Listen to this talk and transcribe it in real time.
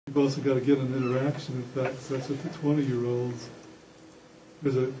you've also got to get an interaction effect such that the 20-year-olds,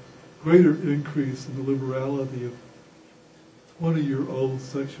 there's a greater increase in the liberality of 20-year-old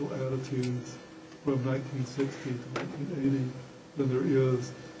sexual attitudes from 1960 to 1980 than there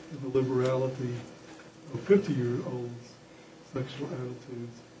is in the liberality of 50-year-olds sexual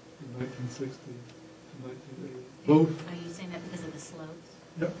attitudes from 1960 to 1980. Both. Are you saying that because of the slopes?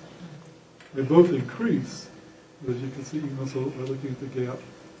 Yep. They both increase, but as you can see, even also by looking at the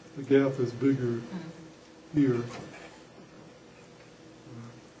gap is bigger here.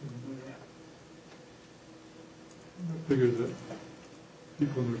 I figured that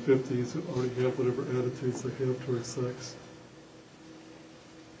people in their 50s already have whatever attitudes they have towards sex.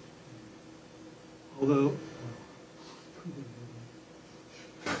 Although,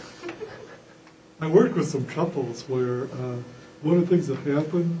 I worked with some couples where one of the things that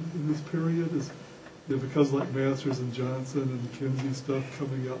happened in this period is because like Masters and Johnson and Kinsey stuff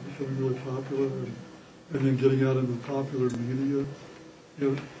coming out, becoming really popular, and then getting out into the popular media,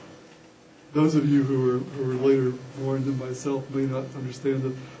 those of you who were later born than myself may not understand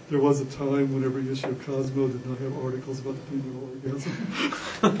that there was a time when every issue of Cosmo did not have articles about the female orgasm.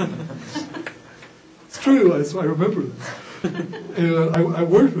 It's true, I remember this. And I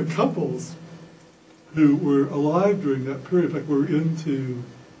worked with couples who were alive during that period. In fact, were into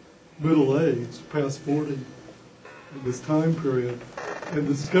middle age, past 40, in this time period, and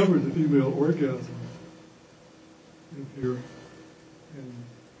discovered the female orgasm in here. And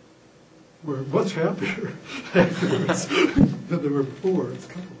were much happier afterwards than they were before. It's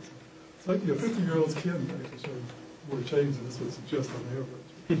couples. It's like, 50-year-olds can actually show more change than this would suggest on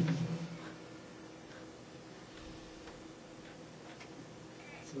average.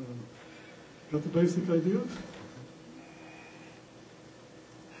 So, got the basic idea?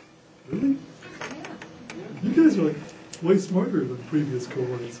 Really? Yeah. You guys are like way smarter than previous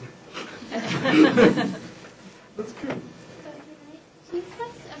cohorts. That's good. Do you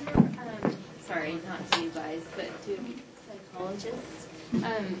guys ever, sorry, not to you guys, but do psychologists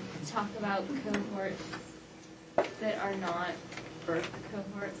talk about cohorts that are not birth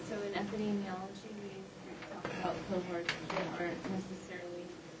cohorts? So in epidemiology, we talk about cohorts that aren't necessarily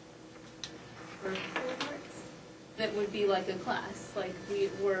birth cohorts. That would be like a class. Like we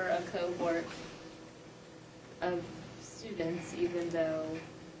were a cohort of students, even though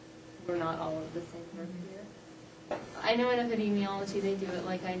we're not all of the same birth year. I know in epidemiology they do it,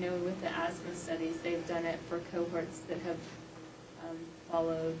 like I know with the asthma studies, they've done it for cohorts that have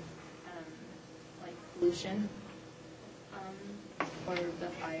followed like pollution or the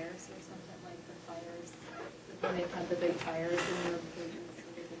fires or something like the fires. When they've had the big fires in the pollutants, so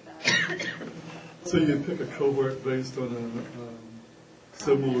they did that. So you pick a cohort based on a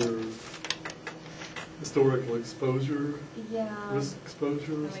similar historical exposure, risk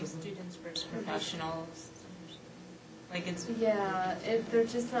exposure, or like something? students versus professionals. Like it's they're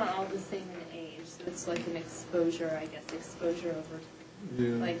just not all the same in age, so it's like an exposure, I guess, exposure over.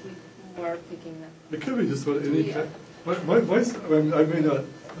 Yeah. Like we more picking them. It could be just about any. Yeah. I may not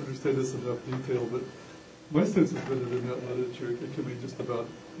understand this in enough detail, but my sense is that in that literature, it can be just about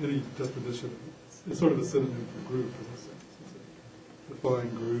any definition. It's sort of a synonym for group in a sense. It's a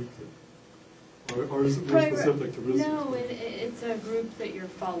defined group. Or is it more specific to risk? No, it's a group that you're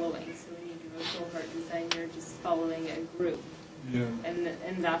following. So when you do a cohort design, you're just following a group. Yeah.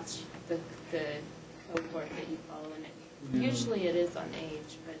 And that's the cohort that you follow in it. Yeah. Usually it is on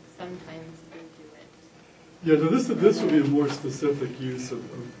age, but sometimes they do it. Yeah, no, this would be a more specific use of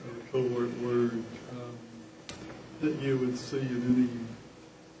a cohort word that you would see in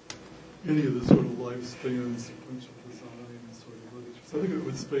any of the sort of lifespan sequential design sort of literature. So I think it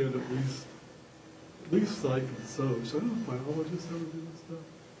would span at least psych and soc. So I don't know if biologists ever do this stuff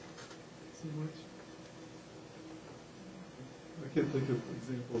so much. I can't think of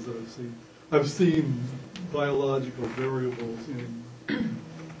examples that I've seen. I've seen biological variables in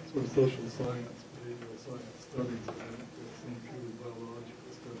sort of social science, behavioral science studies, and I've seen purely biological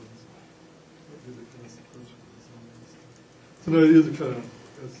studies that do the kind of sequential design stuff. So no, it is a kind of,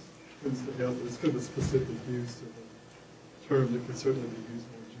 as tends to happen, it's kind of a specific use of a term that can certainly be used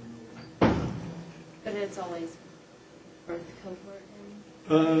more generally. But it's always birth cohort.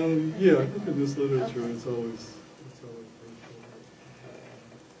 Yeah, I think in this literature it's always birth cohort.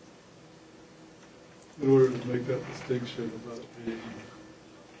 In order to make that distinction about it being.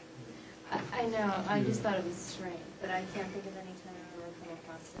 I know, I just thought it was strange, but I can't think of any time I've ever come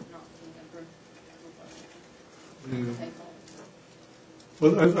across it not being a birth cohort.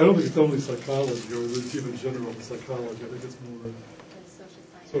 Well, I don't think it's only psychology or there's even general psychology. I think it's more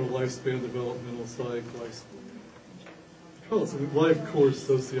sort of lifespan developmental psych, Oh, it's a life course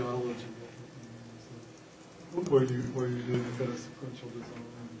sociology, where you're doing a kind of sequential design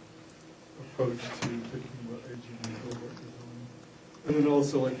approach to thinking about aging and cohort design. And then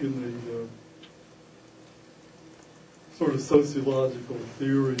also like in the sort of sociological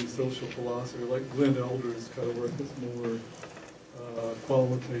theory, social philosophy, like Glenn Elder's kind of work is more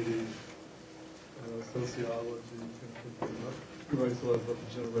qualitative sociology. He writes a lot about the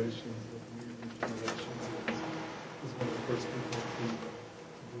generations, the new generations. Was one of the first people to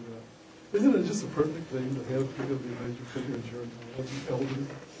do that. Isn't it just a perfect thing to have people be a major figure in gerontology, elders?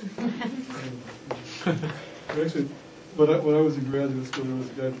 Actually, when I was in graduate school, there was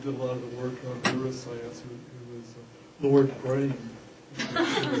a guy who did a lot of the work on neuroscience who was Lord Brain. He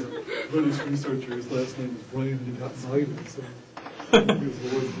was a British researcher. His last name was Brain, and he got knighted, so he was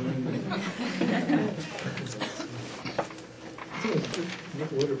Lord Brain.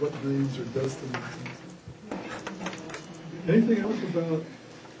 What names are destiny? Anything else about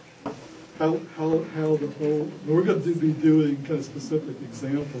how the whole, we're going to be doing kind of specific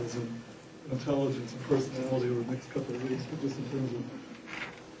examples of intelligence and personality over the next couple of weeks, but just in terms of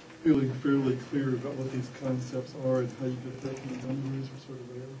feeling fairly clear about what these concepts are and how you get that kind of numbers are sort of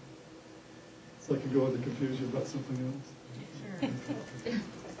there. So I can go into confusion about something else.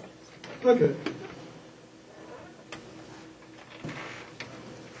 Sure. Okay.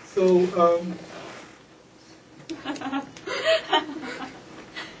 So,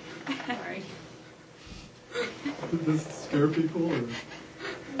 Sorry. did this scare people? Or?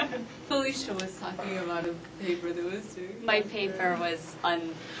 Felicia was talking about a paper that was doing. My paper was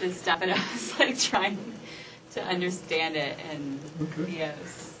on this stuff, and I was like trying to understand it, and Okay.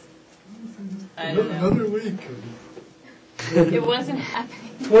 yes, I don't know. Another week. It wasn't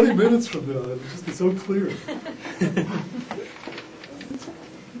happening. 20 minutes from now, it'll just be so clear.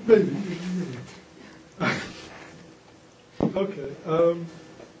 Maybe. Okay.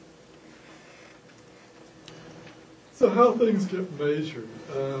 So how things get measured.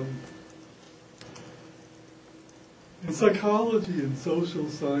 In psychology and social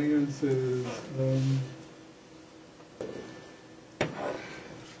sciences,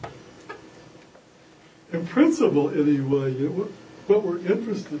 in principle anyway, what we're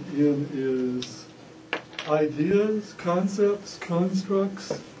interested in is ideas, concepts,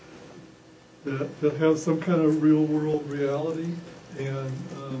 constructs that have some kind of real world reality, and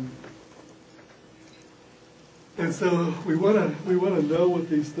so we want to know what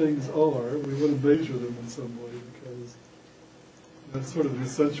these things are. We want to measure them in some way, because that's sort of the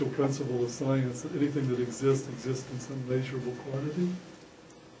essential principle of science, that anything that exists in some measurable quantity.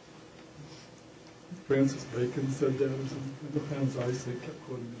 Francis Bacon said that, or something. Hans Eysenck kept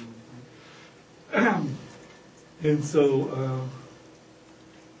quoting it. And so,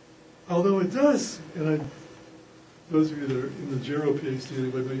 although it does, and those of you that are in the Gero PhD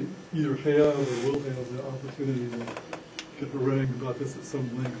anyway, may either have or will have the opportunity to get harangued about this at some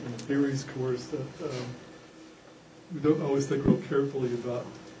length in the theories course, that we don't always think real carefully about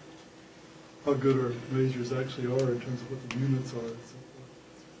how good our measures actually are in terms of what the units are and so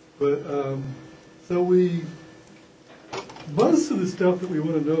forth. But so most of the stuff that we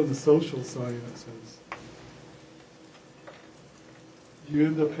want to know in the social sciences, you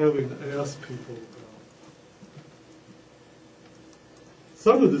end up having to ask people about.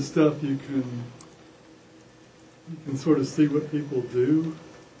 Some of the stuff you can sort of see what people do.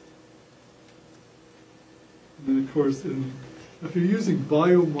 And then of course, if you're using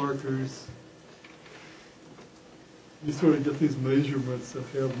biomarkers, you sort of get these measurements that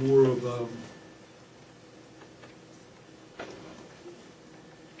have more of a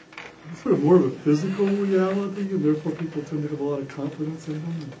physical reality, and therefore people tend to have a lot of confidence in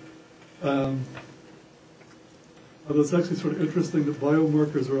them. Although it's actually sort of interesting that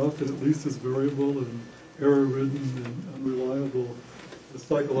biomarkers are often at least as variable and error-ridden and unreliable as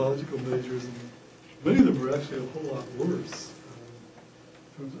psychological measures, and many of them are actually a whole lot worse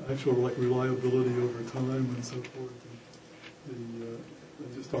in terms of actual like reliability over time and so forth. They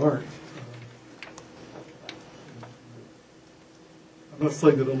just aren't. I'm not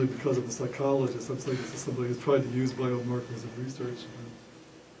saying that only because I'm a psychologist. I'm saying this is somebody who's tried to use biomarkers in research and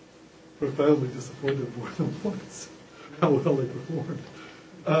profoundly disappointed more than once how well they performed.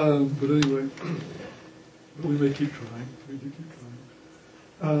 But anyway, we may keep trying. We do keep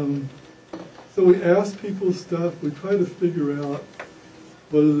trying. So we ask people stuff. We try to figure out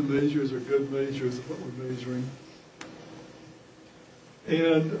whether the measures are good measures of what we're measuring.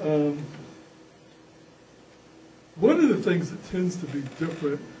 And one of the things that tends to be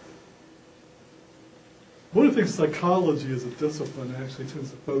different, one of the things psychology as a discipline actually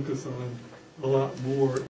tends to focus on a lot more